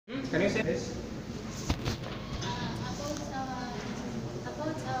Can you say this?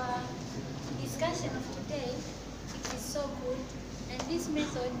 About our discussion of today, it is so good, and this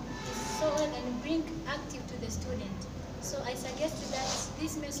method is so well and bring active to the student. So I suggest that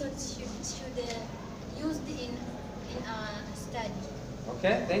this method should used in our study.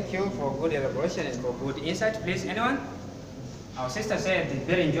 Okay, thank you for good elaboration and for good insight. Please, anyone? Our sister said it's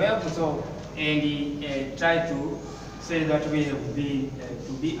very enjoyable, so and try to say that we will be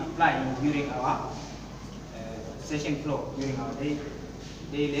to be applying during our session flow, during our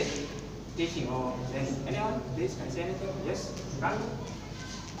daily teaching or learning. Anyone? Please, can say anything? Yes? Can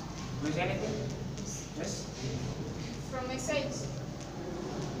you say anything? Yes? From my side,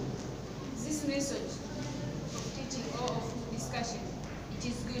 this method of teaching or of discussion, it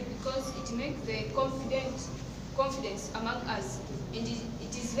is good because it makes the confidence among us, and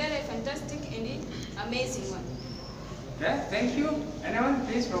it is very fantastic and amazing one. Okay, thank you. Anyone,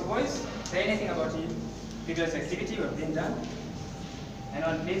 please, for boys, say anything about the previous activity or been done?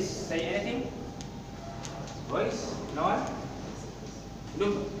 Anyone, please say anything? Boys, no one?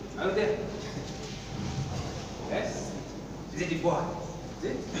 Look, out there. Yes? Is it the boy? Is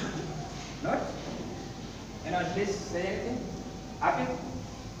it? Not? Anyone, please say anything? Happy?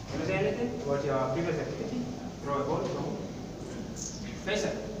 Can you say anything about your previous activity? Throw a ball from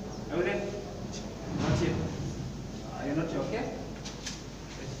Faisal, out there? Not here. Are you not okay?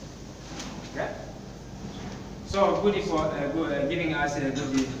 Okay? So good for giving us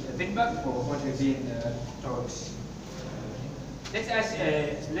good feedback for what we've been taught. Let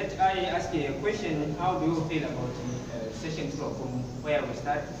I ask a question. How do you feel about the session flow from where we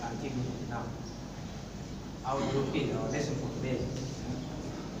start until now? How do you feel our lesson for today?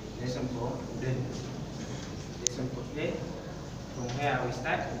 Lesson for today. Lesson for today. From where we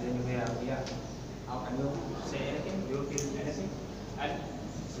start and then where we are. How can you say anything? Do you feel anything? And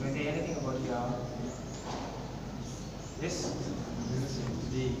do you say anything about your? Yes.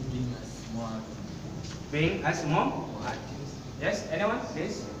 Bring us more active. Yes. Anyone?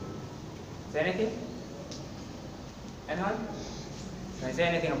 Please. Say anything. Anyone? Can I say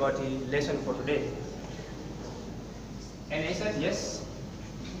anything about the lesson for today? Any said yes.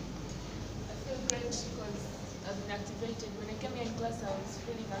 I feel great because I've been activated. When I came here in class, I was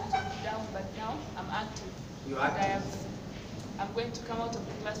feeling a little down, but now I'm active. You are active. I'm going to come out of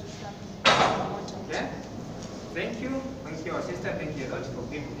the class with something. Okay. Thank you. Thank you, our sister. Thank you a lot for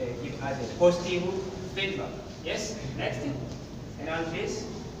giving us a positive feedback. Yes. Next. Anyone, please?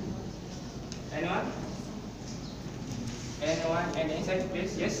 Anyone? Anyone? Any insight,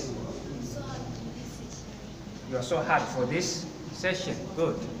 please? Yes. You are so hard for this session.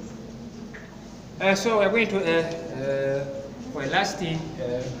 Good. So we're going to for a last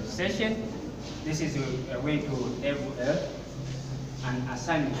session. This is going to have an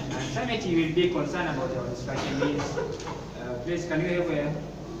assignment. An assignment you will be concerned about our discussion means. Please, can you have a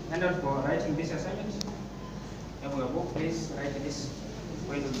handout for writing this assignment? Have a book, please. Write this.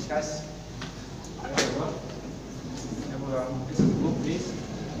 Going to discuss. Have a book. This is the book, please.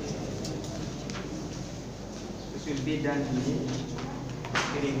 This will be done in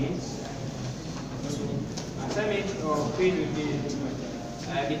 3 minutes. Assignment or quiz will be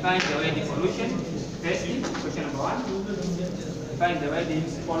define the word pollution. Firstly, question number 1. Define the word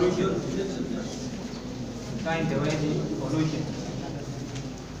pollution. Define the word pollution.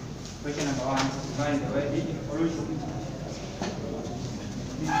 Question number 1. Define the word pollution.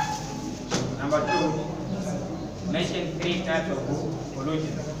 Number 2. Mention 3 types of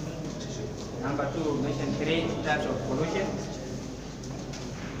pollution. Number 2. Mention 3 types of pollution.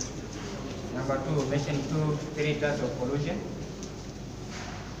 Number 2. Mention 3 types of pollution.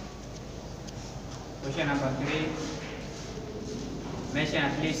 Question number 3. Mention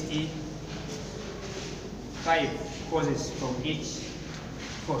at least 5 causes from each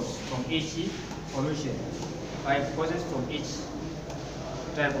pollution. 5 causes from each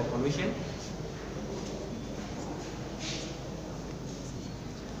type of pollution.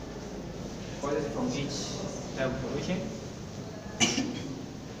 Causes from each type of pollution.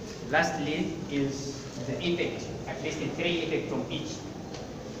 Lastly is the effect, at least 3 effects from each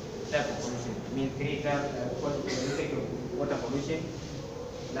type of pollution. I mean 3 types effect of water pollution,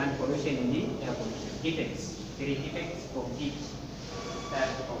 land pollution, and the air pollution. Effects, 3 effects from each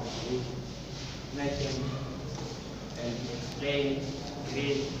type of pollution. Mention and explain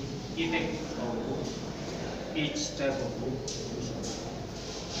 3 effects of each type of pollution.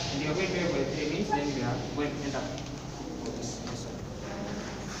 And you are going to have 3 minutes, then we are going to end up with this lesson.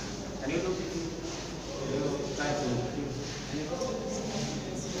 Can you look? You try to give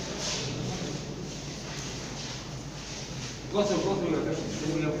go through your questions.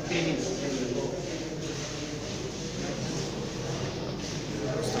 Then we have 3 minutes.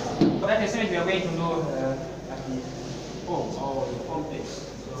 that as soon as we are going to know at the home or the home place.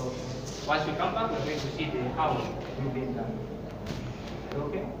 So once we come back, we're going to see the how we've been done.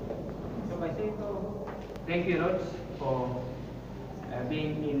 Okay? So I say so. Thank you, Lord, for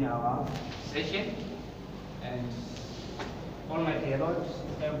being in our session. And Almighty Lord,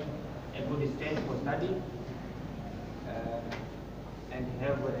 have a good strength for study. And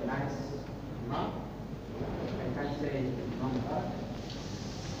have a nice mom. I can't say mom, but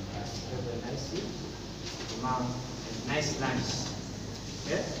have a nice seat, mom, and nice lunch.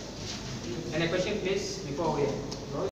 Yes? Any question, please, before we